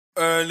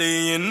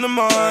Early in the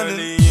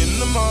morning,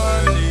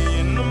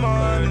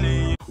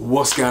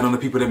 What's going on, the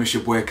people? It's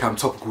your boy Cam,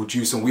 Topical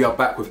Juice, and we are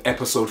back with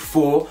episode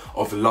 4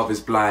 of Love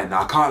is Blind.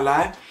 Now, I can't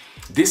lie,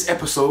 this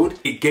episode,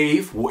 it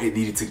gave what it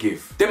needed to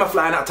give. Them are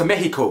flying out to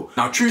Mexico.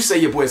 Now, true say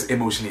your boy's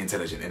emotionally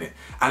intelligent, innit?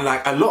 And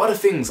like, a lot of the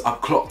things I've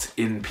clocked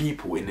in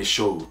people in this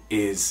show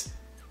is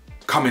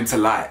coming to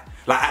light.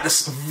 Like, at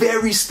the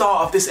very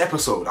start of this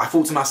episode, I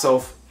thought to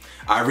myself,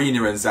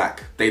 Irina and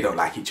Zach, they don't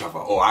like each other,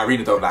 or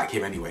Irina don't like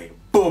him anyway.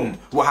 Boom!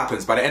 What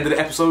happens? By the end of the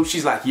episode,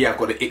 she's like, yeah, I've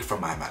got the ick from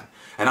my man.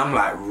 And I'm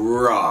like,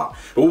 rah.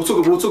 But we'll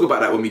talk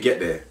about that when we get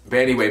there. But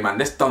anyway, man,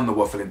 let's done the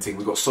waffling thing.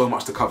 We've got so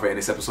much to cover in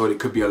this episode. It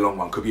could be a long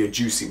one, could be a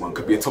juicy one,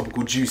 could be a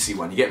topical juicy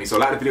one. You get me? So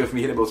like the video for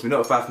me, hit the bell to be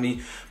notified for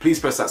me. Please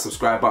press that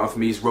subscribe button for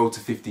me. It's road to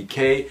 50k.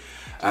 If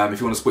you want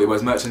to support your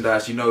boys'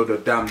 merchandise, you know the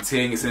damn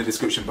thing. It's in the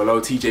description below.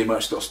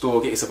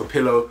 tjmerch.store. Get yourself a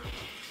pillow. You know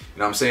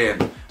what I'm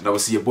saying? And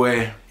obviously your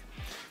boy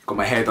got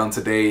my hair done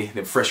today.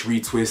 Them fresh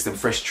retwists, them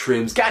fresh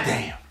trims.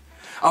 Goddamn.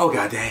 Oh,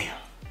 goddamn.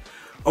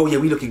 Oh yeah,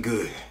 we looking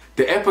good.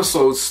 The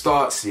episode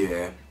starts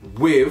here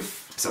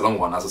with, it's a long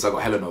one, as I said, I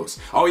got hella notes.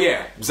 Oh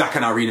yeah, Zach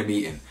and Irina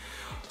meeting.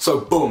 So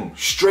boom,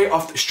 straight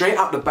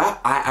out the bat,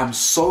 I am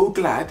so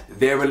glad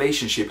their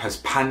relationship has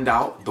panned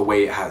out the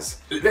way it has.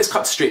 Let's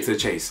cut straight to the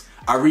chase.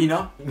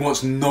 Irina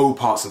wants no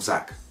parts of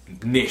Zach.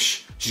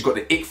 Nish. She's got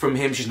the ick from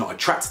him, she's not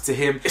attracted to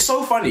him. It's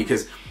so funny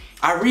because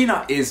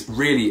Irina is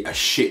really a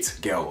shit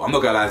girl. I'm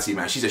not gonna lie to you,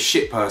 man. She's a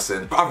shit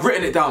person. But I've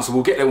written it down, so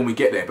we'll get there when we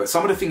get there. But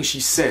some of the things she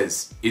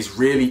says is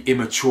really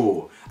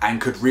immature and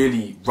could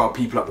really rub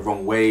people up the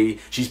wrong way.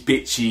 She's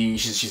bitchy,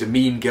 she's a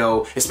mean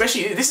girl.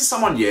 Especially, this is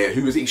someone, yeah,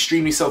 who is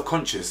extremely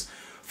self-conscious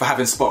for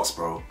having spots,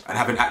 bro, and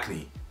having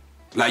acne.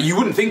 Like, you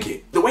wouldn't think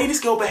it. The way this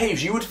girl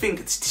behaves, you would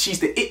think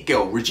she's the it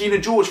girl, Regina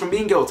George from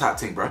Mean Girl type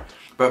thing, bro.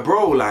 But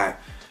bro, like,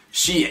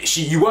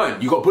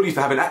 you got bullied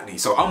for having acne,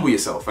 so humble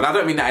yourself. And I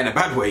don't mean that in a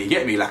bad way, you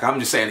get me? Like, I'm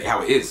just saying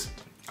how it is.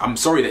 I'm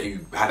sorry that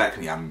you had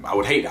acne. I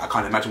would hate that. I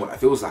can't imagine what that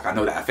feels like. I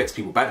know that affects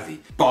people badly.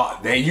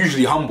 But they're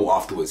usually humble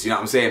afterwards, you know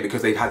what I'm saying?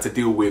 Because they've had to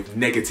deal with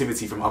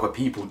negativity from other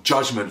people,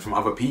 judgment from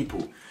other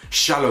people,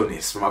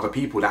 shallowness from other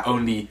people that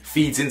only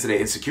feeds into their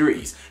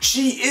insecurities.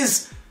 She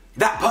is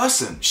that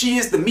person. She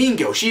is the mean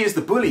girl. She is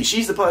the bully.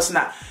 She's the person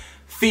that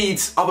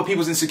feeds other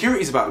people's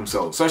insecurities about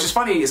themselves. So it's just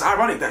funny, it's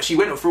ironic that she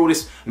went through all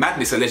this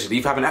madness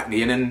allegedly for having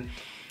acne and then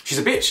she's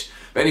a bitch.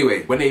 But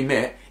anyway, when they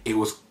met, it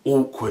was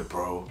awkward,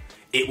 bro.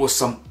 It was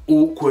some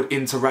awkward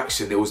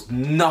interaction. There was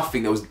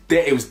nothing, it was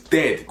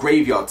dead,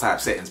 graveyard type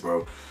settings,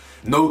 bro.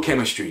 No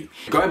chemistry.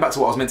 Going back to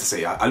what I was meant to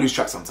say, I lose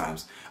track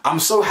sometimes. I'm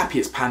so happy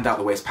it's panned out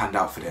the way it's panned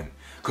out for them.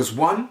 Because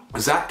one,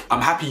 Zach, I'm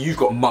happy you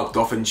got mugged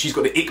off and she's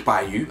got the ick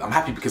by you. I'm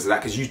happy because of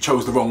that, because you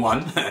chose the wrong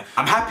one.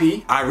 I'm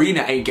happy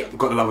Irina ain't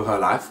got the love of her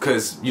life,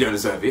 because you don't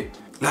deserve it.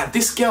 Like,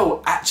 this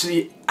girl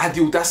actually had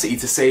the audacity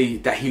to say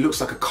that he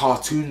looks like a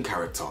cartoon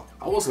character.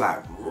 I was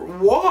like,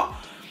 what?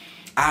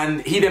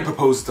 And he then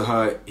proposes to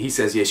her. He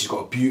says, yeah, she's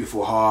got a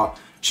beautiful heart.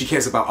 She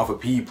cares about other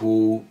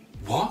people.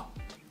 What?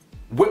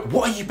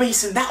 What are you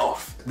basing that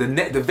off? The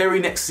very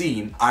next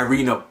scene,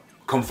 Irina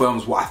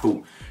confirms what I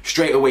thought.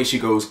 Straight away she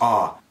goes,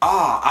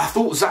 I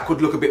thought Zach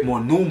would look a bit more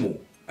normal.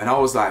 And I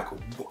was like,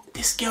 what?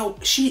 This girl,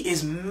 she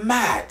is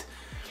mad.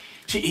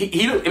 He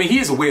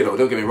is a weirdo,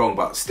 don't get me wrong,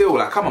 but still,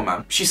 like, come on,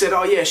 man. She said,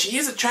 oh yeah, she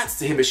is attracted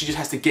to him, but she just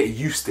has to get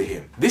used to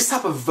him. This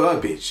type of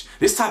verbiage,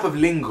 this type of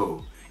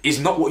lingo is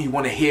not what you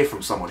want to hear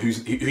from someone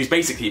who's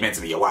basically meant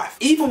to be your wife.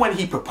 Even when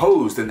he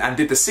proposed and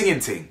did the singing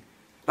thing,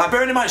 like,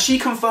 bearing in mind, she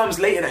confirms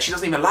later that she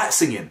doesn't even like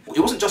singing. It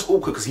wasn't just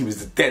awkward because he was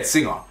the dead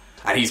singer.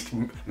 And he's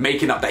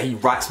making up that he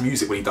writes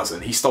music when he doesn't.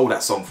 He stole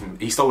that song from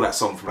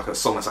like a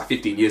song that's like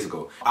 15 years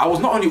ago. I was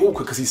not only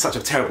awkward because he's such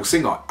a terrible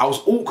singer, I was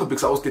awkward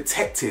because I was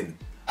detecting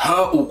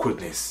her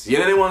awkwardness. You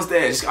know, them ones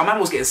there. A man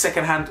was getting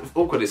secondhand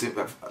awkwardness,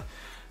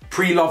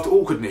 pre-loved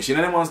awkwardness. You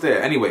know, them ones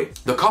there. Anyway,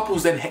 the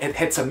couples then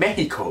head to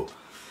Mexico.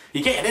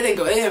 You get it? They didn't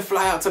go, hey,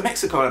 fly out to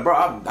Mexico. And bro,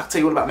 I'll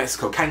tell you all about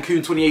Mexico.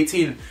 Cancun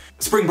 2018,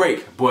 spring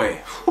break, boy.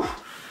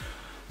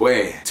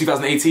 Boy,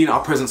 2018,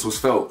 our presence was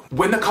felt.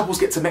 When the couples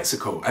get to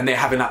Mexico and they're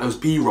having like those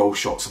B-roll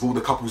shots of all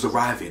the couples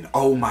arriving,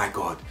 oh my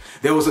God.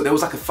 There was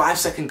like a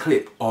 5-second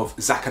clip of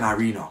Zach and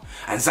Irina.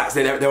 And Zach's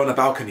they're on the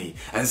balcony.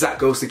 And Zach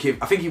goes to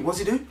give, what's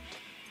he do?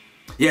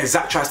 Yeah,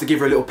 Zach tries to give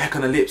her a little peck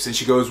on the lips and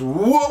she goes,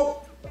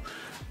 whoa!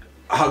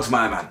 Hugs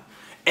my man.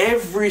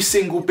 Every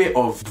single bit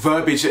of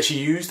verbiage that she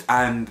used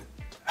and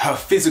her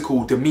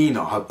physical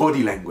demeanor, her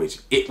body language,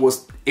 it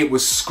was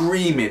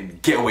screaming,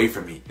 get away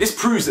from me. This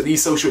proves that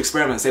these social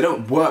experiments, they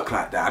don't work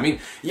like that. I mean,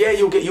 yeah,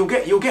 you'll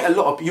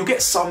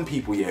get some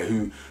people, yeah,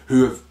 who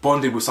have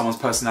bonded with someone's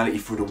personality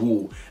through the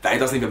wall, that it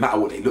doesn't even matter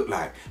what they look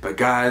like. But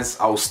guys,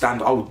 I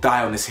will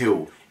die on this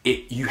hill.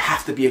 You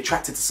have to be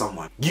attracted to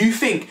someone. You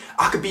think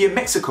I could be in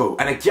Mexico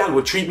and a gal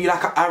would treat me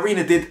like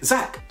Irina did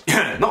Zach?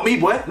 Not me,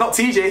 boy, not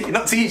TJ,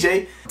 not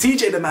TJ.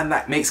 TJ the man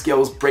that makes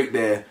girls break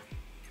their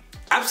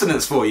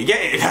abstinence for, you get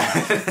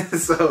it?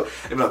 So,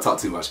 let me not talk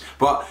too much.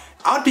 But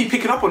I'd be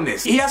picking up on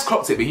this. He has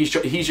clocked it, but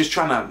he's just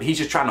trying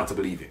not to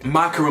believe it.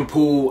 Micah and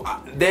Paul,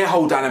 their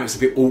whole dynamic's a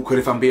bit awkward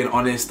if I'm being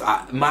honest.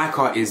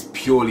 Micah is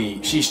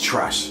purely, she's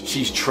trash.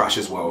 She's trash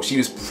as well. She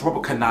was proper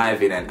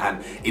conniving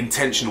and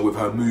intentional with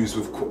her moves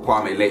with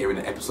Kwame later in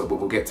the episode, but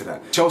we'll get to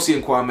that. Chelsea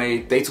and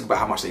Kwame, they talk about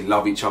how much they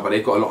love each other.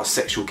 They've got a lot of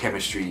sexual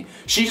chemistry.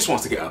 She just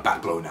wants to get her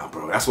back blown out,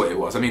 bro. That's what it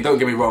was. I mean, don't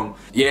get me wrong.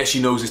 Yeah,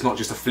 she knows it's not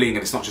just a fling and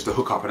it's not just a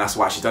hookup, and that's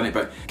why she's done it.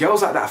 But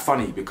girls like that are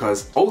funny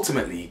because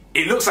ultimately,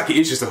 it looks like it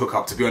is just a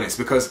hookup, to be honest.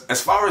 Because as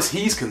far as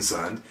he's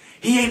concerned,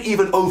 he ain't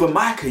even over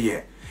Micah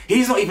yet.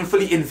 He's not even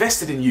fully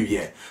invested in you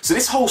yet. So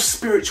this whole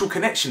spiritual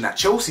connection that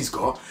Chelsea's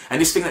got, and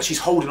this thing that she's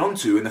holding on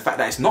to, and the fact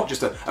that it's not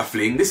just a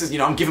fling, this is, you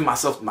know, I'm giving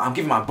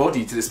my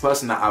body to this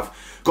person that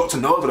I've got to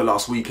know over the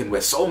last week, and we're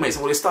soulmates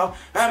and all this stuff.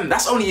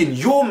 That's only in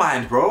your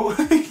mind, bro.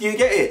 You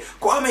get it?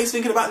 Kwame's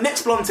thinking about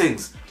next blonde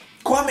things.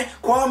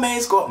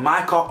 Kwame's got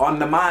Micah on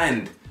the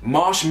mind.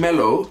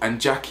 Marshmello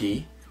and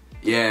Jackie,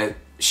 yeah,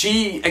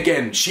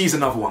 she's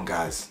another one,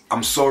 guys.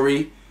 I'm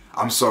sorry.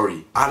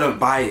 I don't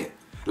buy it.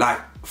 Like,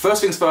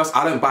 first things first,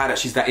 I don't buy that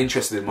she's that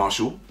interested in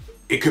Marshall.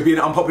 It could be an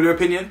unpopular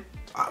opinion.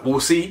 We'll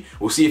see.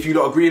 We'll see if you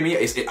don't agree with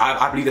me.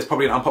 I believe there's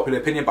probably an unpopular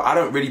opinion, but I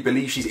don't really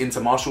believe she's into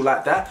Marshall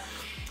like that.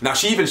 Now,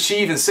 she even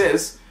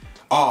says,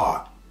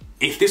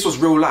 if this was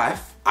real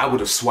life, I would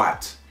have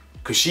swiped.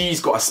 Because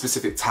she's got a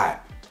specific type.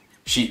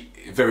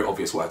 Very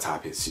obvious what her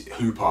type is.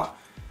 Hooper.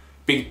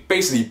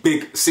 Basically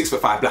big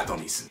 6'5" black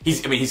donnies.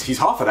 He's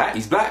half of that.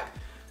 He's black.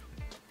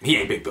 He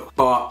ain't big though.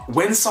 But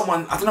when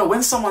someone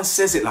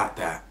says it like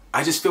that,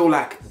 I just feel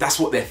like that's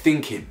what they're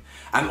thinking.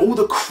 And all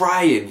the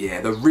crying,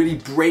 yeah, the really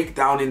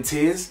breakdown in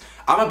tears,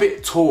 I'm a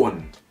bit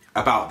torn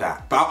about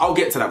that. But I'll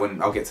get to that in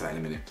a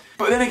minute.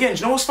 But then again, do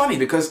you know what's funny?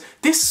 Because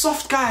this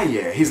soft guy,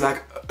 yeah, he's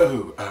like,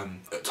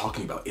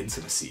 talking about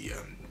intimacy,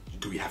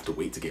 do we have to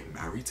wait to get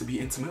married to be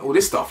intimate? All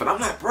this stuff. And I'm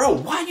like, bro,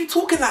 why are you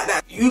talking like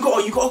that? You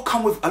gotta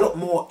come with a lot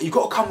more, you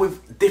gotta come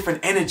with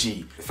different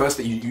energy. First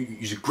that you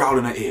just growl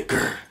in her ear,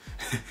 grr,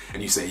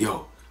 and you say,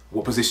 yo,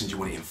 what position do you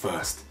want it in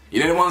first? You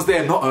know the ones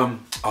there, not,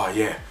 oh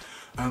yeah.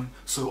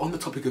 So on the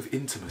topic of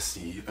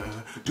intimacy,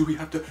 do we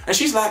have to? And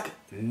she's like,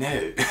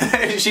 no.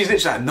 She's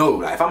literally like, no.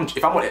 Like, if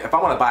I want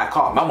to buy a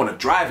car, I want to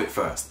drive it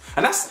first.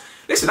 And that's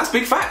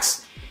big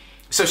facts.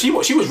 So she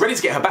was ready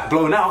to get her back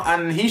blown out,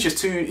 and he's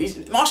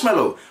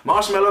Marshmello.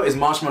 Marshmello is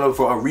Marshmello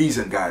for a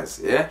reason,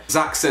 guys, yeah?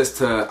 Zach says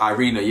to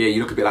Irina, yeah,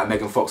 you look a bit like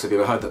Megan Fox. Have you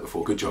ever heard that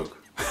before? Good joke.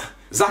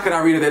 Zach and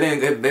Irina,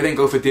 they then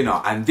go for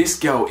dinner, and this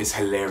girl is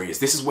hilarious.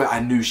 This is where I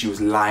knew she was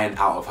lying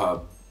out of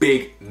her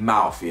big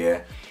mouth,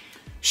 yeah?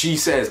 She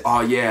says,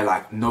 oh yeah,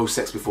 like no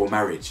sex before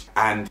marriage.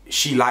 And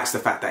she likes the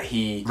fact that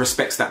he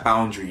respects that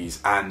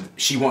boundaries, and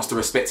she wants to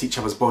respect each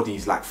other's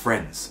bodies like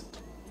friends.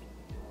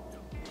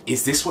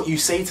 Is this what you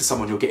say to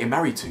someone you're getting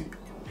married to?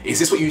 Is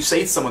this what you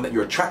say to someone that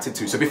you're attracted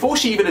to? So before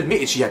she even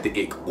admitted she had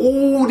the ick,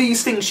 all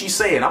these things she's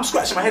saying, I'm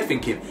scratching my head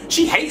thinking,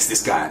 she hates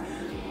this guy.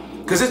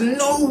 Because there's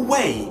no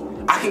way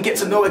I can get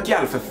to know a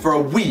gal for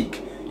a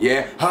week,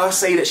 yeah? Her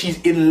say that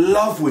she's in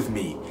love with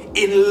me.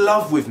 In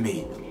love with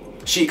me.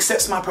 She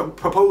accepts my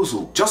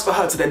proposal just for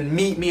her to then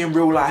meet me in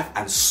real life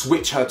and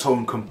switch her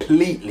tone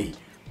completely.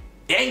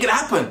 It ain't gonna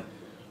happen.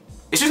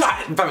 It's just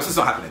not, in fact, it's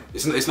not happening.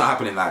 It's not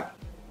happening, like,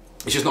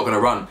 it's just not gonna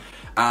run.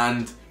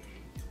 And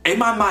in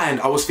my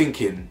mind, I was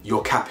thinking,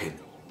 you're capping.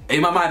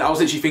 In my mind, I was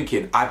literally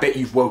thinking, I bet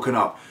you've woken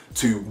up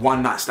to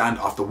one night stand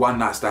after one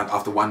night stand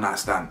after one night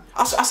stand.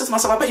 I said to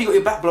myself, I bet you got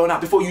your back blown out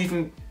before you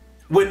even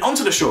went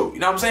onto the show, you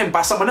know what I'm saying,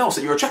 by someone else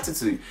that you're attracted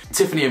to.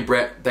 Tiffany and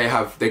Brett, they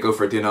go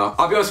for a dinner.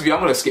 I'll be honest with you, I'm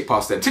gonna skip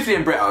past them. Tiffany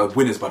and Brett are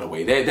winners, by the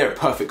way. They're a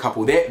perfect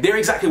couple. They're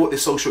exactly what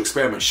this social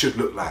experiment should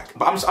look like.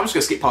 But I'm just gonna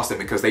skip past them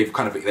because they've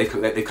kind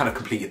of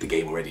completed the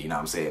game already, you know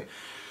what I'm saying.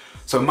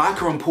 So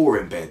Micah and Paul are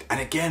in bed, and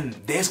again,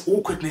 there's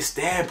awkwardness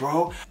there,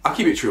 bro. I'll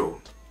keep it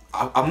real.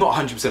 I'm not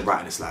 100% right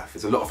in this life.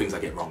 There's a lot of things I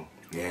get wrong,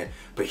 yeah.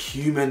 But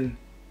humans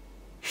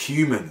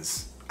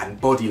and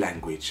body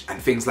language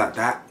and things like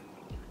that,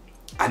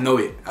 I know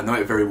it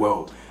very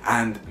well.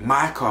 And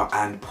Micah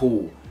and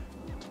Paul,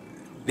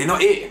 they're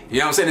not it. You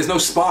know what I'm saying? There's no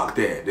spark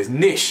there. There's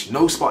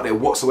no spark there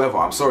whatsoever.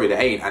 I'm sorry,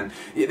 there ain't. And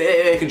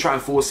they can try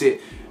and force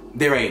it,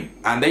 there ain't.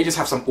 And they just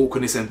have some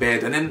awkwardness in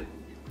bed, and then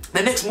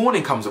the next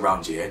morning comes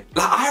around, yeah.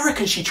 Like, I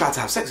reckon she tried to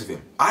have sex with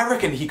him. I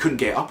reckon he couldn't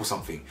get up or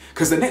something.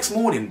 Because the next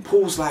morning,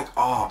 Paul's like,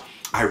 oh,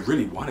 I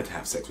really wanted to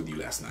have sex with you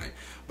last night,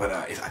 but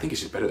I think it's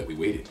just better that we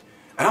waited.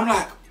 And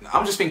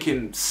I'm just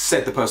thinking,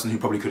 said the person who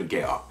probably couldn't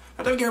get up.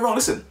 Now, don't get me wrong,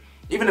 listen,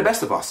 even the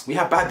best of us, we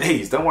have bad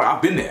days. Don't worry,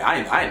 I've been there.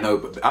 I ain't know,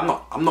 but I'm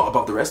not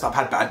above the rest. I've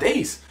had bad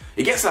days.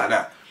 It gets like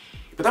that.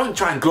 But don't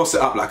try and gloss it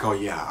up like, oh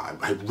yeah,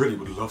 I really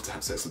would love to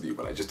have sex with you,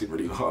 but I just didn't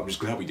really, I'm just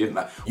glad we didn't.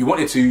 Like, you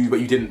wanted to, but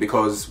you didn't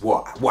because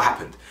what? What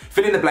happened?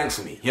 Fill in the blanks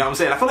for me, you know what I'm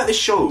saying? I feel like this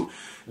show,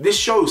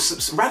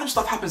 random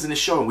stuff happens in this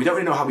show and we don't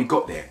really know how we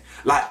got there.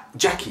 Like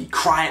Jackie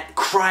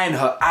crying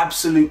her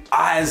absolute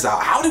eyes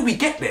out. How did we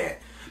get there?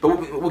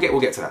 But we'll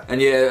get to that.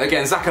 And yeah,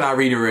 again, Zach and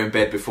Irina were in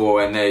bed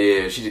before, and yeah,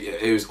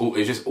 it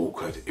was just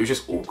awkward. It was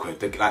just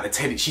awkward. Like the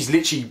teddy, she's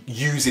literally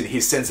using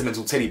his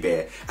sentimental teddy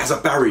bear as a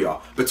barrier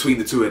between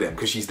the two of them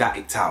because she's that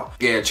icked out.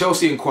 Yeah,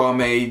 Chelsea and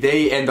Kwame,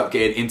 they end up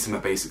getting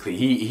intimate basically.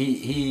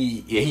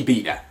 He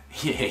beat that.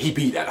 Yeah, he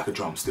beat that like a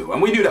drum still.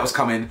 And we knew that was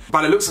coming.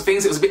 By the looks of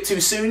things, it was a bit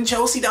too soon,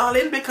 Chelsea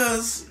darling,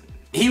 because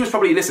he was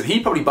probably, listen, he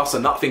probably bust a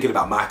nut thinking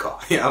about Micah.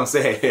 You know what I'm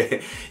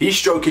saying? He's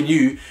stroking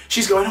you.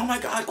 She's going, oh my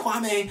God,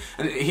 Kwame.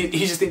 And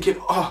he's just thinking,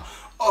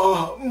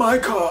 oh,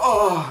 Micah,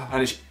 oh.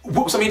 And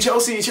whoops, I mean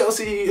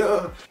Chelsea.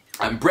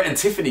 And Brett and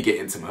Tiffany get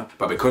intimate,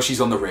 but because she's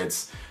on the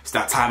Reds, it's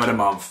that time of the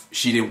month,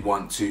 she didn't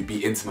want to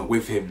be intimate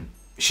with him.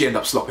 She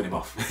ended up slopping him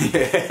off.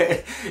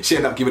 She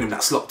ended up giving him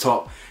that slop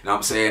top, you know what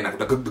I'm saying? Like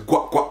the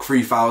guac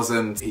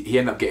 3000. He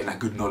ended up getting that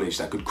good knowledge,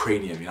 that good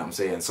cranium, you know what I'm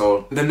saying?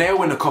 So the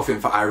nail in the coffin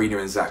for Irina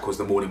and Zach was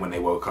the morning when they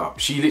woke up.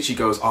 She literally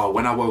goes, oh,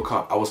 when I woke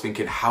up, I was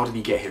thinking, how did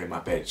he get here in my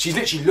bed? She's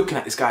literally looking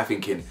at this guy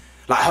thinking,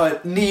 like her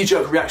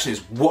knee-jerk reaction is,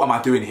 what am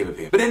I doing here with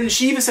him? But then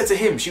she even said to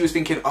him, she was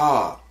thinking,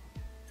 like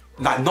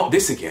not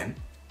this again.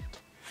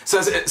 So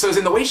as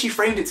in the way she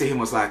framed it to him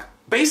was like,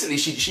 basically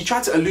she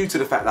tried to allude to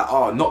the fact that,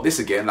 oh, not this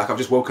again, like I've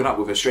just woken up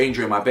with a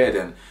stranger in my bed.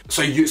 And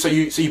so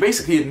you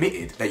basically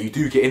admitted that you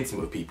do get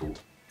intimate with people,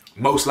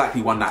 most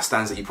likely one night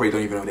stands that you probably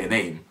don't even know their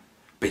name,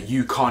 but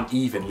you can't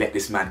even let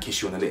this man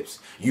kiss you on the lips.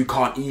 You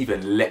can't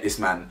even let this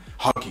man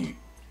hug you.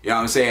 You know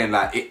what I'm saying?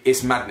 Like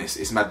it's madness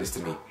to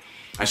me.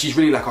 And she's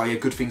really like, oh yeah,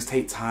 good things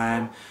take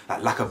time,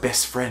 like a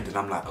best friend. And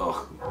I'm like,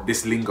 oh,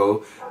 this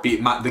lingo, be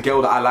it the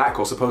girl that I like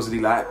or supposedly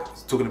like,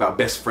 talking about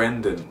best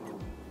friend and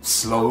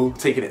slow,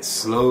 taking it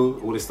slow,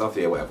 all this stuff,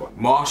 yeah, whatever.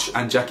 Marsh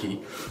and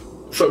Jackie,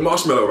 so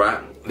Marshmallow,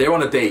 right? They're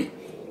on a date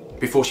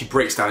before she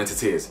breaks down into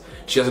tears.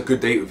 She has a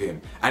good date with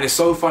him. And it's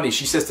so funny,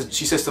 she says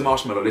to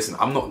Marshmallow, listen,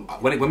 I'm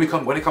not, when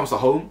it comes to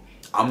home,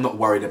 I'm not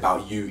worried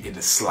about you in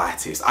the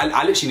slightest.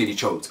 I literally nearly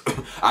choked.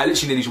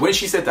 When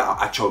she said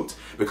that, I choked,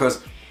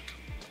 because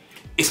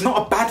it's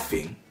not a bad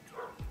thing.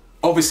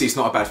 Obviously, it's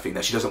not a bad thing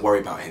that she doesn't worry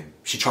about him.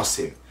 She trusts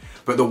him.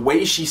 But the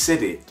way she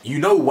said it, you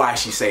know why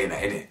she's saying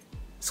that, innit?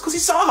 It's because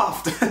he's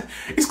soft.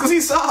 It's because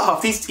he's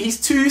soft.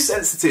 He's too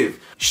sensitive.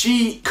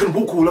 She can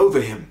walk all over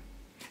him.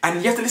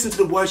 And you have to listen to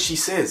the words she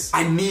says.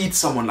 I need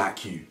someone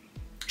like you.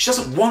 She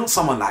doesn't want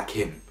someone like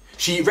him.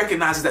 She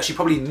recognizes that she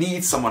probably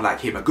needs someone like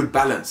him, a good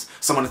balance,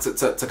 someone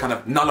to kind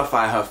of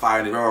nullify her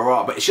fire and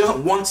rah. But she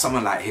doesn't want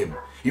someone like him.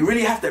 You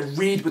really have to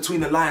read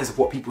between the lines of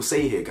what people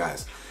say here,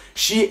 guys.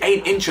 She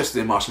ain't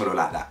interested in Marshmallow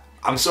like that.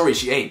 I'm sorry,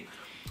 she ain't.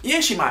 Yeah,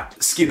 she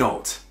might skin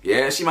out.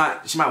 Yeah, she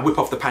might whip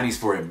off the panties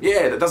for him.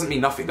 Yeah, that doesn't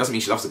mean nothing. Doesn't mean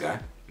she loves the guy.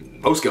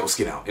 Most girls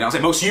skin out. You know what I'm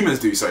saying? Most humans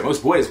do, sorry.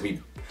 Most boys,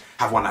 we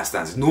have one night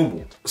stands. It's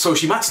normal. So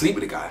she might sleep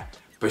with the guy,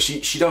 but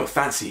she don't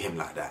fancy him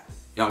like that. You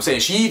know what I'm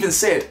saying? She even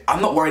said,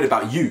 I'm not worried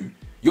about you.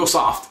 You're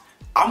soft.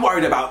 I'm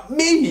worried about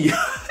me. And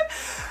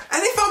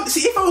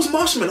if I was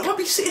Marshmallow, I'd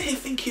be sitting here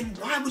thinking,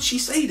 why would she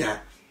say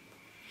that?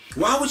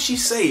 Why would she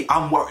say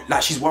I'm worried?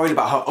 Like she's worried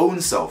about her own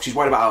self. She's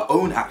worried about her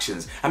own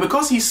actions. And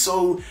because he's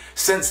so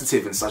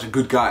sensitive and such a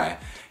good guy,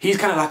 he's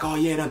kind of like, oh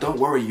yeah, no, don't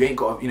worry. You ain't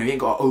got to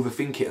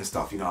overthink it and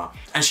stuff, you know.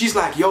 And she's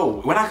like, yo,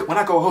 when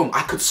I go home,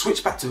 I could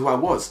switch back to who I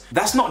was.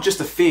 That's not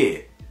just a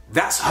fear.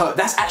 That's her.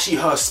 That's actually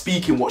her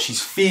speaking what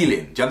she's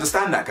feeling. Do you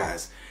understand that,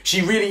 guys? She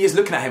really is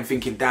looking at him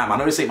thinking, damn, I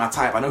know this ain't my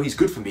type. I know he's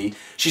good for me.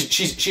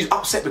 She's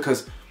upset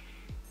because,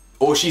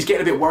 or she's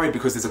getting a bit worried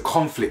because there's a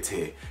conflict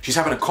here. She's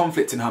having a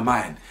conflict in her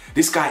mind.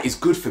 This guy is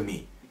good for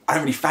me. I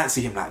don't really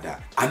fancy him like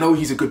that. I know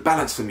he's a good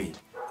balance for me,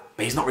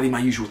 but he's not really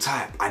my usual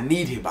type. I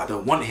need him, but I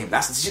don't want him.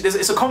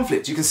 It's a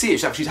conflict. You can see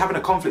it. She's having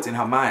a conflict in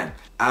her mind.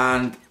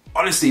 And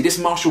honestly, this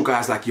Marshall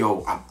guy's like,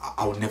 yo,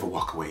 I will never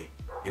walk away.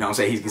 You know what I'm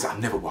saying? He's like,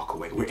 I'll never walk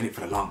away. We're in it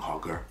for the long haul,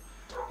 girl.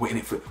 We're in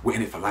it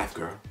for life,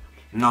 girl.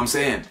 You know what I'm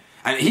saying?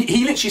 And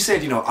he literally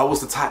said, you know, I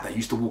was the type that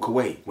used to walk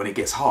away when it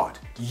gets hard.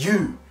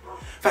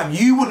 Fam,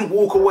 you wouldn't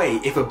walk away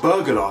if a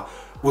burglar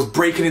was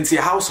breaking into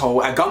your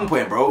household at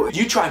gunpoint, bro.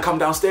 You try and come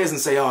downstairs and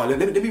say, oh, let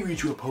me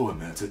read you a poem,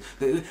 man.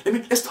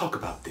 Let's talk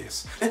about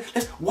this.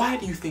 Why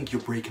do you think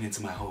you're breaking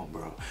into my home,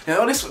 bro? You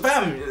know,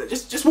 fam,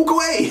 just walk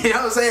away. You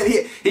know what I'm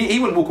saying? He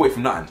wouldn't walk away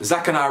from nothing.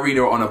 Zach and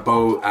Irina are on a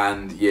boat,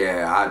 and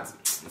yeah,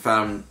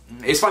 fam,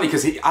 it's funny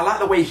because I like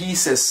the way he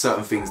says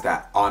certain things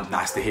that aren't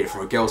nice to hear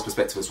from a girl's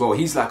perspective as well.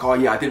 He's like, oh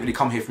yeah, I didn't really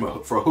come here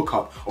for a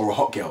hookup or a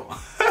hot girl.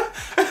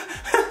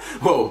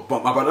 Well,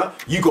 but my brother,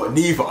 you got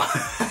neither.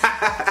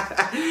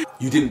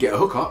 You didn't get a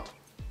hookup.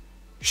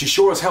 She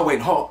sure as hell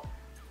ain't hot,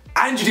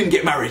 and you didn't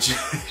get married.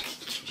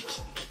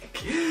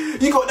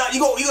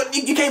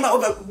 You came out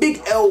with a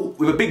big L,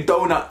 with a big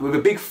donut, with a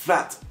big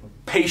flat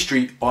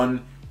pastry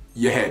on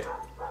your head.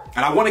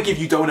 And I want to give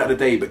you donut of the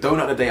day, but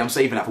donut of the day, I'm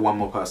saving that for one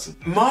more person.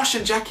 Marsh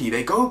and Jackie,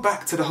 they go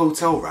back to the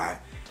hotel, right?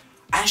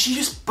 And she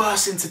just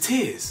bursts into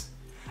tears.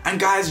 And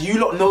guys, you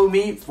lot know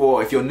me,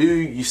 if you're new,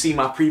 you've seen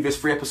my previous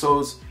 3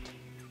 episodes.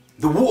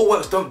 The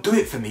waterworks don't do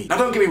it for me. Now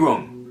don't get me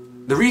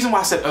wrong. The reason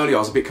why I said earlier I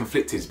was a bit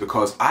conflicted is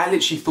because I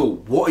literally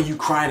thought, what are you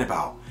crying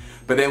about?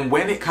 But then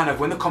when the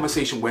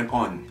conversation went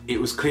on, it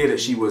was clear that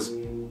she was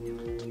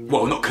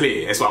well, not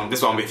clear, that's why I'm a bit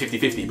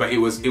 50-50, but it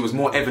was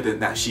more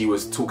evident that she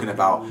was talking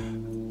about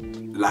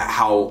like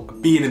how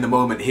being in the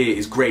moment here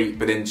is great,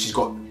 but then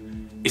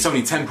it's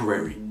only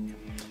temporary.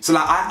 So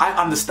like, I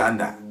understand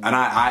that, and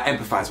I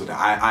empathize with that.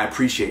 I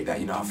appreciate that,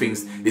 you know,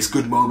 this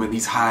good moment,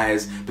 these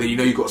highs, but you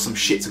know you got some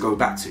shit to go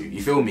back to,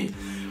 you feel me?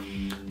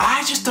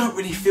 I just don't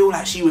really feel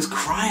like she was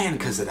crying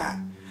because of that.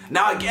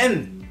 Now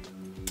again,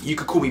 you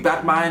could call me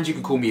bad mind, you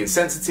could call me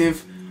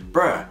insensitive,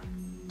 bruh.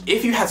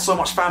 If you had so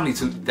much family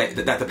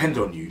that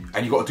depended on you,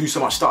 and you got to do so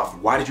much stuff,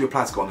 why did you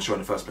apply to go on the show in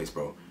the first place,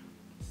 bro?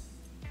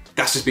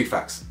 That's just big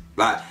facts.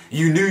 Like,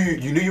 you knew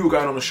you were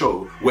going on a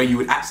show where you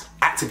would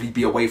actively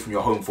be away from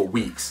your home for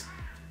weeks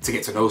to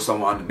get to know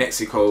someone,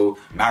 Mexico,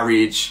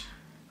 marriage.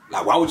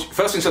 Like,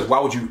 first thing says, why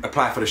would you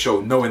apply for the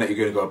show knowing that you're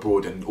going to go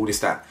abroad and all this,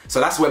 that? So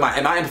that's where my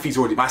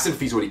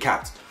sympathy's already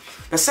capped.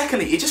 But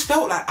secondly, it just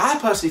felt like, I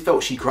personally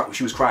felt she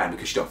was crying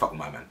because she don't fuck with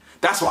my man.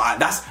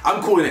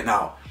 I'm calling it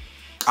now.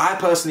 I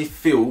personally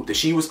feel that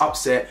she was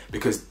upset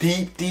because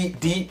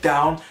deep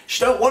down,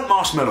 she don't want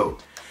Marshmello.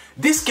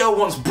 This girl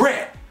wants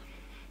Brett.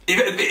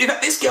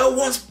 If this girl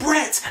wants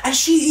Brett, and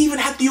she even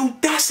had the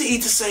audacity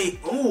to say,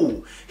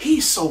 "Oh,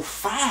 he's so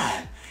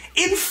fine,"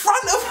 in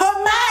front of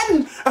her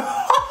man.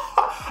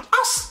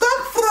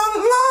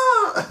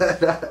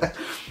 Astaghfirullah.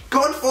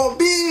 God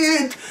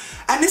forbid.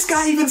 And this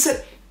guy even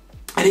said,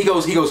 and he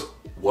goes,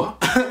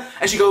 "What?"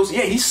 And she goes,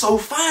 "Yeah, he's so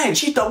fine."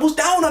 She doubles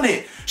down on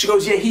it. She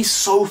goes, "Yeah, he's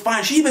so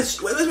fine." She even,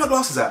 where's my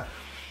glasses at?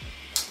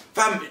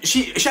 Fam,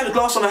 she had a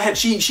glass on her head.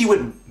 She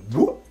went,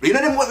 "What?" You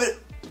know them?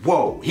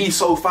 Whoa, he's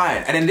so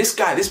fine. And then this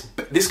guy is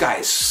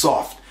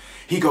soft.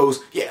 He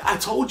goes, "Yeah, I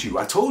told you.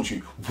 What?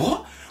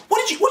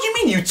 What do you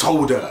mean you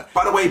told her?"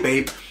 By the way,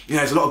 babe, you know,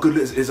 there's a lot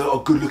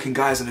of good-looking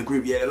guys in the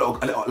group. Yeah, a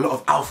lot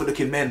of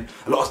alpha-looking men,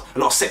 a lot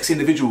of sexy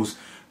individuals.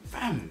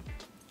 Fam,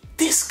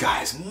 this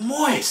guy's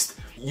moist.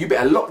 You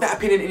better lock that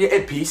opinion in your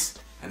headpiece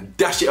and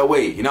dash it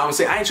away. You know what I'm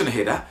saying? I ain't trying to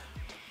hear that.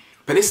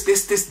 But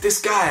this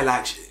guy,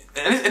 like,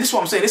 and this is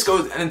what I'm saying. This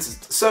goes, and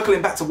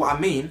circling back to what I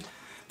mean,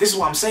 this is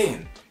what I'm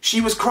saying. She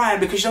was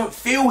crying because she don't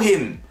feel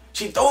him.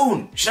 She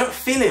don't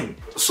feel him.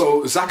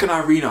 So Zach and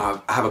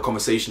Irina have a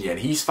conversation here, and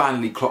he's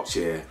finally clocked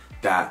here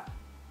that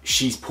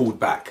she's pulled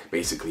back,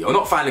 basically. Or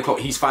not finally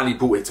clocked, he's finally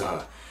brought it to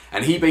her.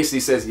 And he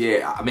basically says,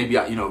 yeah, maybe,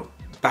 you know,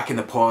 back in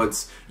the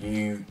pods,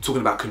 you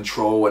talking about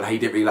control and how you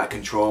didn't really like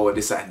control and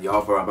this, that, and the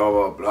other, and blah,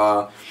 blah,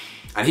 blah.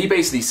 And he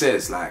basically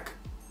says, like,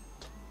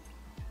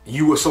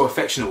 you were so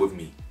affectionate with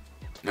me.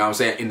 You know what I'm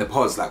saying? In the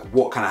pods, like,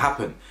 what kind of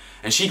happened?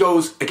 And she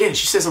goes, again,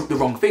 she says the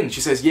wrong thing.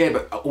 She says, yeah,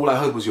 but all I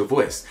heard was your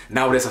voice.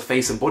 Now there's a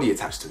face and body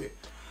attached to it.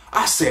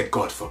 I said,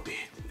 God forbid.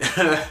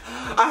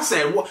 I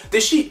said, what?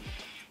 Did she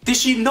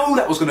know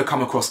that was going to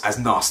come across as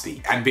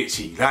nasty and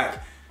bitchy? Like,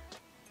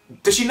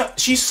 does she know?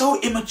 She's so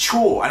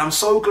immature, and I'm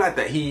so glad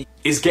that he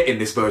is getting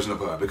this version of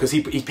her, because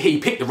he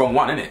picked the wrong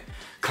one, innit?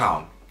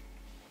 Clown.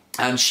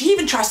 And she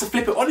even tries to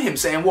flip it on him,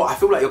 saying, what? I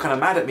feel like you're kind of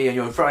mad at me and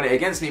you're throwing it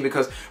against me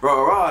because rah,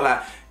 rah, rah.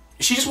 Like,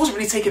 she just wasn't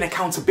really taking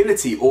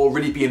accountability or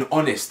really being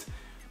honest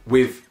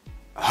with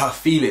her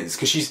feelings.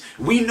 Because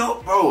we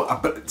know,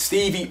 bro,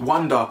 Stevie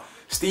Wonder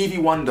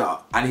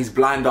and his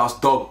blind ass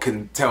dog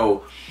can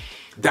tell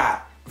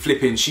that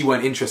flipping she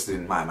weren't interested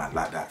in my man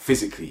like that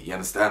physically, you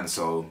understand?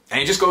 So,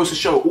 and it just goes to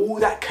show all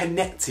that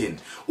connecting,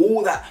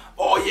 all that,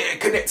 oh yeah,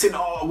 connecting,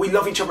 oh, we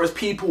love each other as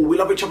people, we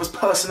love each other's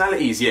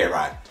personalities. Yeah,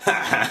 right.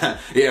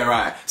 Yeah,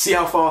 right. See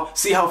how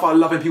far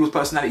loving people's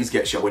personalities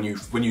gets you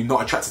when you're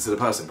not attracted to the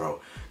person, bro.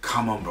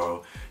 Come on,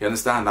 bro. You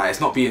understand? Like,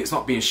 it's not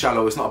being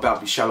shallow. It's not about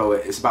being shallow.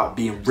 It's about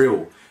being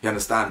real. You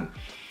understand?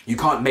 You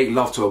can't make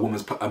love to a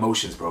woman's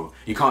emotions, bro.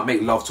 You can't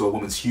make love to a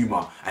woman's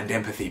humor and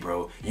empathy,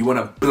 bro. You want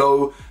to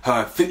blow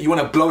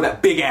that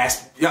big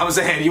ass, you know what I'm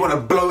saying? You want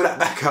to blow that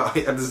back out,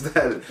 you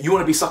understand? You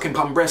want to be sucking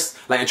pum breasts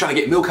like you're trying to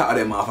get milk out of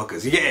them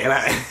motherfuckers. Yeah,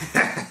 like.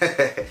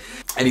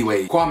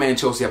 Anyway, Kwame and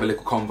Chelsea have a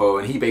little convo,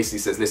 and he basically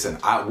says, listen,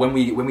 when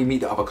we meet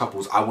the other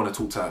couples, I want to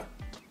talk to her.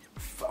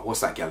 What's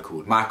that girl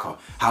called? Micah.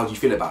 How do you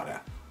feel about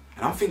that?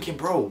 And I'm thinking,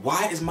 bro,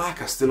 why is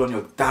Micah still on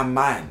your damn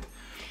mind?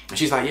 And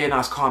she's like, yeah, no,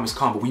 it's calm,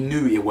 but we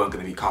knew it weren't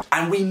going to be calm.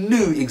 And we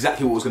knew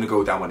exactly what was going to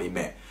go down when they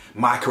met.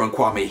 Micah and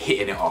Kwame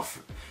hitting it off.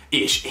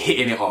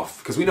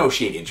 Because we know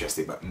she ain't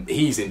interested, but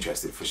he's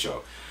interested for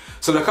sure.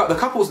 So the other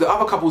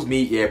couples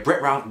meet, yeah,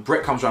 Brett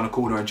comes around the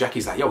corner and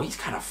Jackie's like, yo, he's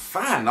kind of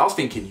fine. I was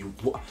thinking,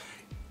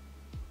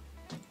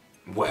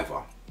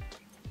 whatever.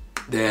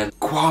 Then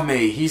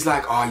Kwame, he's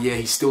like, oh yeah,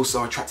 he's still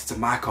so attracted to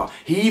Micah.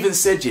 He even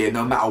said, yeah,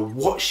 no matter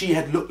what she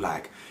had looked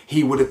like,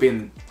 he would have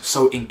been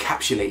so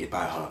encapsulated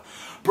by her.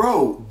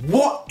 Bro,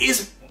 what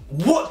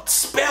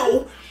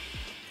spell,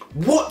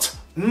 what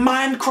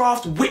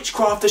Minecraft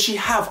witchcraft does she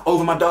have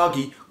over my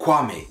doggy,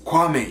 Kwame?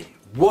 Kwame,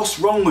 what's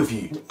wrong with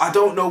you? I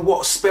don't know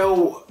what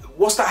spell,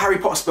 what's that Harry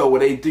Potter spell where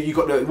they do, you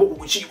got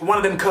one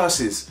of them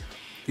curses.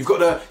 You've got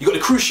the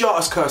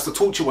Cruciatus curse, the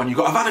torture one. You've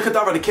got Avada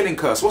Kedavra, the killing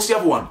curse. What's the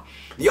other one?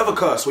 The other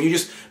curse where you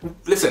just,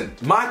 listen,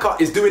 Micah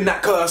is doing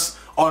that curse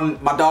on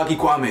my doggy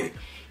Kwame.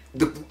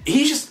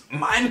 He's just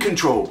mind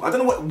control. I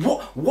don't know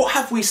what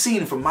have we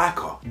seen from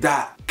Micah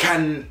that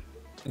can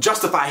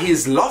justify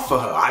his love for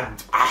her. I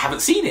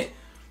haven't seen it.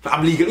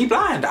 I'm legally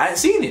blind. I ain't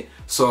seen it.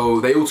 So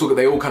they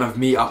all kind of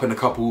meet up in the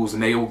couples,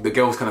 and the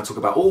girls kind of talk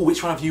about, oh,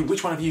 which one of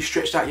you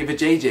stretched out your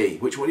vajayjay?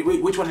 Which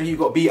one of you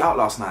got beat out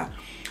last night?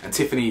 And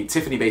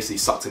Tiffany basically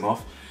sucked him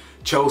off.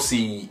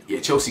 Chelsea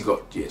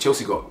got, you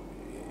know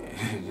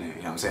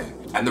what I'm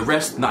saying? And the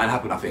rest, nothing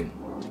happened, I think.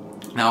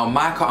 Now,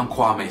 Micah and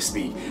Kwame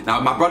speak. Now,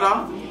 my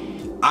brother,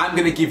 I'm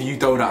gonna give you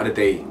donut of the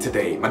day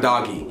today, my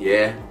doggy,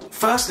 yeah?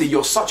 Firstly,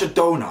 you're such a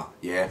donut,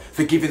 yeah,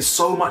 for giving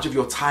so much of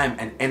your time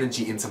and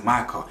energy into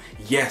Micah.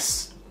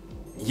 Yes,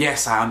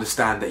 I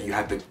understand that you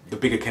had the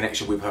bigger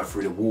connection with her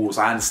through the walls.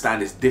 I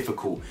understand it's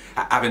difficult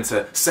having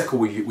to settle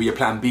with your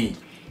plan B.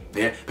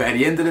 Yeah, but at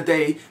the end of the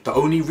day, the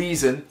only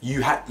reason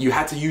you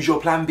had to use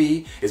your plan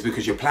B is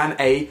because your plan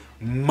A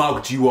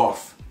mugged you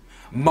off.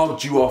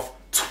 Mugged you off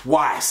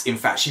twice, in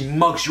fact. She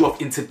mugs you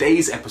off in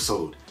today's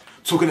episode.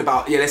 Talking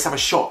about, yeah, let's have a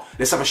shot.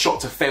 Let's have a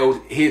shot to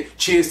failed, here,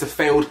 cheers to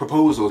failed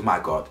proposals, my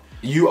God.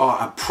 You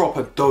are a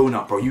proper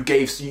donut, bro. You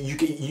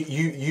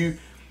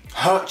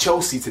hurt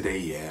Chelsea today,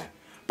 yeah,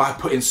 by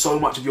putting so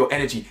much of your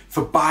energy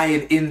for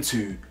buying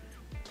into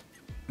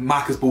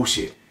Micah's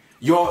bullshit.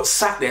 You're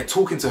sat there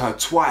talking to her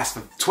twice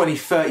for 20,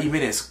 30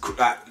 minutes,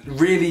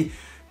 really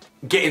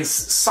getting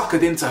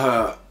suckered into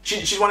her.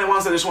 She's one of the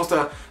ones that just wants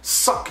to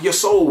suck your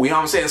soul, you know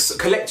what I'm saying?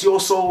 Collect your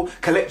soul,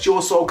 collect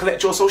your soul,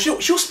 collect your soul.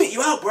 She'll spit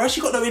you out, bro.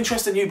 She got no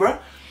interest in you, bro.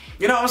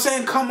 You know what I'm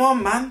saying? Come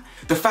on, man.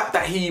 The fact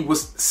that he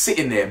was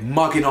sitting there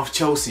mugging off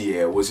Chelsea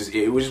here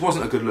it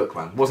wasn't a good look,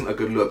 man. It wasn't a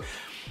good look.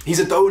 He's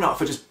a donut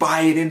for just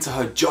buying into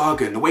her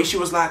jargon. The way she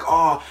was like,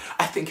 oh,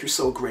 I think you're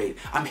so great.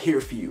 I'm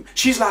here for you.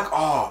 She's like,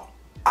 oh,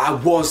 I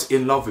was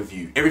in love with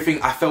you.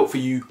 Everything I felt for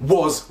you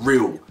was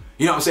real.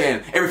 You know what I'm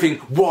saying?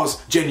 Everything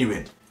was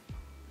genuine.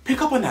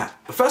 Pick up on that.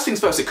 First things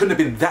first, it couldn't have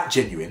been that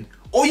genuine,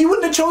 or you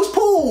wouldn't have chose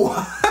Paul.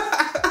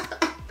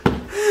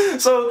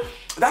 So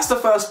that's the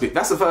first bit.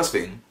 That's the first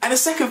thing. And the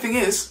second thing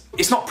is,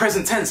 it's not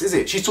present tense, is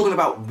it? She's talking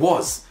about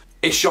was.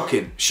 It's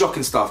shocking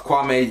stuff.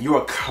 Kwame,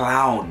 you're a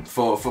clown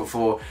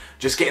for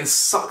just getting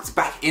sucked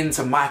back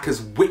into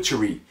Micah's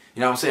witchery. You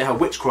know what I'm saying? Her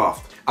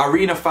witchcraft.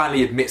 Irina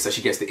finally admits that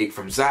she gets the ick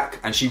from Zach,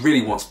 and she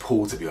really wants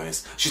Paul, to be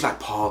honest. She's like,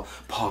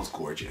 Paul's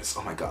gorgeous.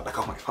 Oh my God, like,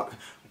 oh my God.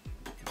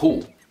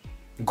 Paul,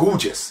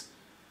 gorgeous.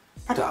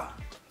 Brother.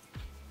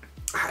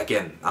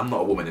 Again, I'm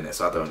not a woman in it,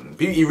 so I don't.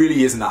 Beauty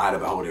really is in the eye of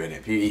the beholder, in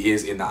it. Beauty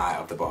is in the eye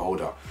of the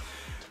beholder.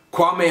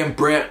 Kwame and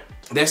Brett,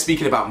 they're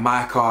speaking about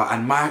Micah,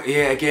 and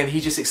yeah, again,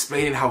 he's just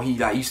explaining how he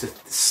like used to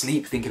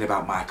sleep thinking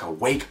about Micah,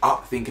 wake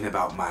up thinking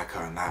about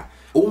Micah, and that.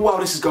 All while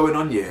this is going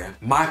on, yeah,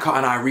 Micah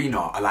and Irina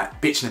are like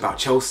bitching about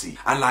Chelsea,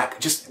 and like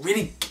just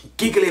really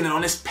giggling and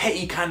on this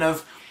petty kind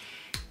of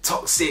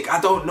toxic, I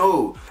don't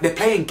know. They're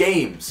playing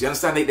games, you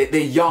understand? They're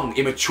young,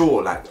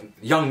 immature, like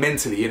young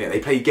mentally, innit? They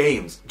play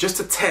games just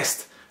to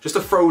test. Just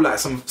to throw like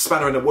some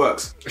spanner in the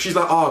works. She's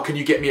like, oh, can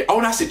you get me,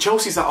 oh, that's it.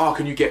 Chelsea's like, oh,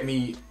 can you get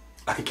me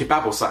like a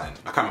kebab or something?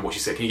 I can't remember what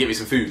she said. Can you get me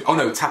some food? Oh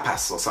no,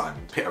 tapas or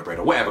something, pita bread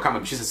or whatever. I can't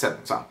remember. She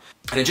said something.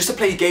 And then just to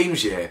play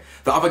games, yeah,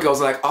 the other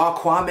girls are like, oh,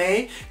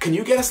 Kwame, can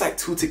you get us like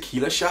 2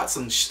 tequila shots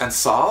and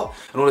salt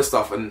and all this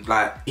stuff? And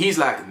like, he's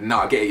like,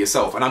 nah, get it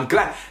yourself. And I'm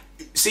glad.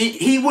 See,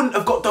 he wouldn't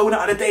have got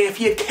donut of the day if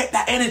he had kept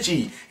that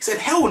energy. He said,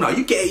 hell no,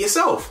 you get it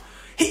yourself.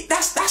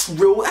 That's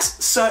real,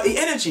 that's certy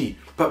energy.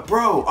 But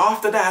bro,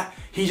 after that,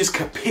 he just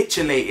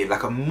capitulated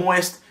like a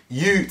moist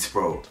ute,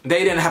 bro.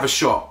 They didn't have a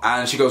shot,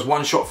 and she goes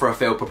 1 shot for a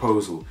failed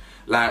proposal.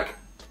 Like,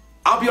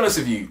 I'll be honest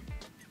with you,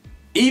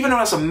 even though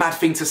that's a mad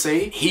thing to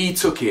say, he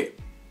took it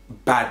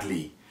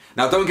badly.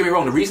 Now, don't get me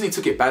wrong, the reason he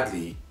took it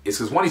badly is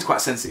because 1, he's quite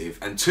sensitive,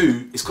 and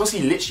 2, it's because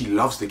he literally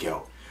loves the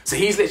girl. So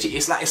he's literally,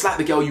 it's like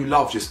the girl you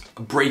love just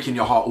breaking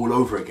your heart all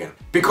over again.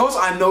 Because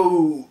I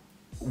know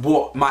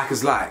what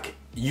Micah's like,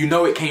 you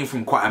know it came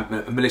from quite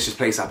a malicious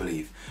place, I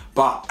believe.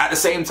 But at the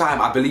same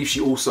time, I believe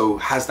she also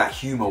has that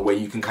humor where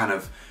you can kind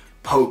of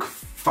poke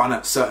fun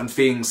at certain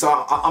things. So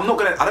I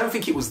don't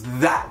think it was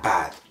that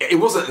bad. It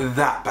wasn't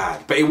that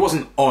bad, but it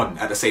wasn't on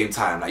at the same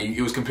time. Like,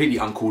 it was completely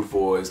uncalled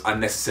for, it was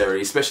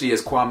unnecessary, especially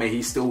as Kwame,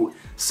 he's still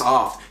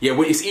soft. Yeah,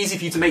 well, it's easy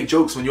for you to make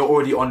jokes when you're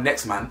already on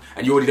Next Man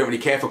and you already don't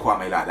really care for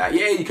Kwame like that.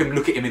 Yeah, you can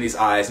look at him in his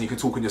eyes and you can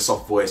talk in your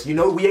soft voice. You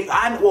know,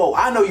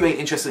 I know you ain't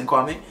interested in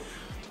Kwame.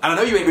 And I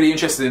know you ain't really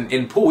interested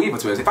in Paul either,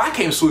 to us. If I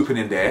came swooping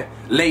in there,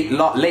 late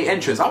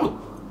entrance,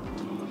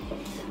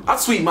 I'd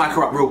sweep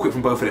Micah up real quick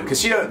from both of them, because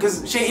she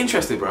ain't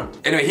interested, bro.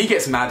 Anyway, he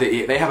gets mad at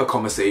it, they have a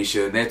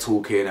conversation, they're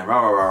talking, and rah,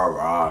 rah, rah,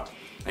 rah.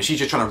 And she's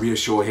just trying to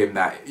reassure him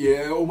that,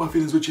 yeah, all my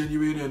feelings were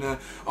genuine, and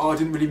oh, I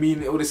didn't really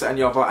mean all this, that, and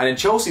the other. And then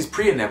Chelsea's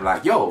preeing them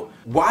like, yo,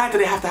 why do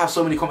they have to have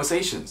so many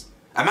conversations?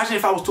 Imagine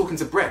if I was talking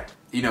to Brett,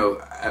 you know,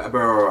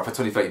 for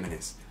 20, 30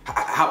 minutes.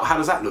 How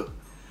does that look?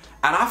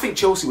 And I think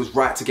Chelsea was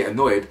right to get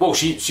annoyed. Well,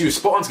 she was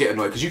spot on to get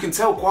annoyed, because you can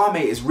tell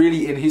Kwame is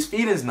really in his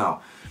feelings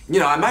now. You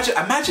know, imagine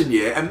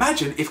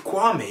if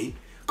Kwame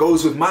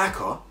goes with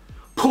Micah,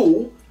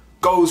 Paul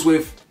goes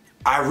with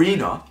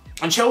Irina,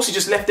 and Chelsea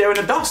just left there in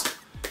the dust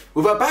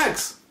with her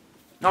bags.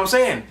 You know what I'm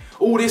saying?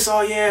 All this,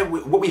 oh yeah,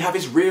 what we have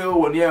is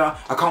real, and yeah,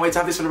 I can't wait to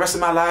have this for the rest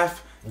of my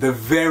life. The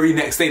very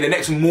next day, the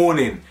next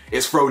morning,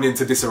 it's thrown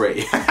into disarray.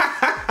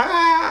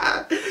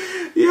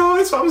 Yo,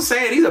 that's what I'm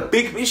saying.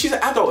 She's an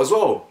adult as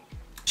well.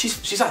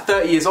 She's like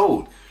 30 years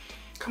old.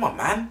 Come on,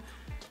 man.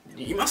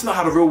 You must know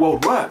how the real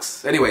world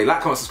works. Anyway,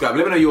 like, comment, subscribe.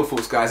 Let me know your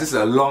thoughts, guys. This is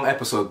a long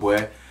episode,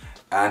 boy.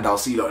 And I'll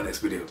see you lot in the next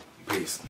video. Peace.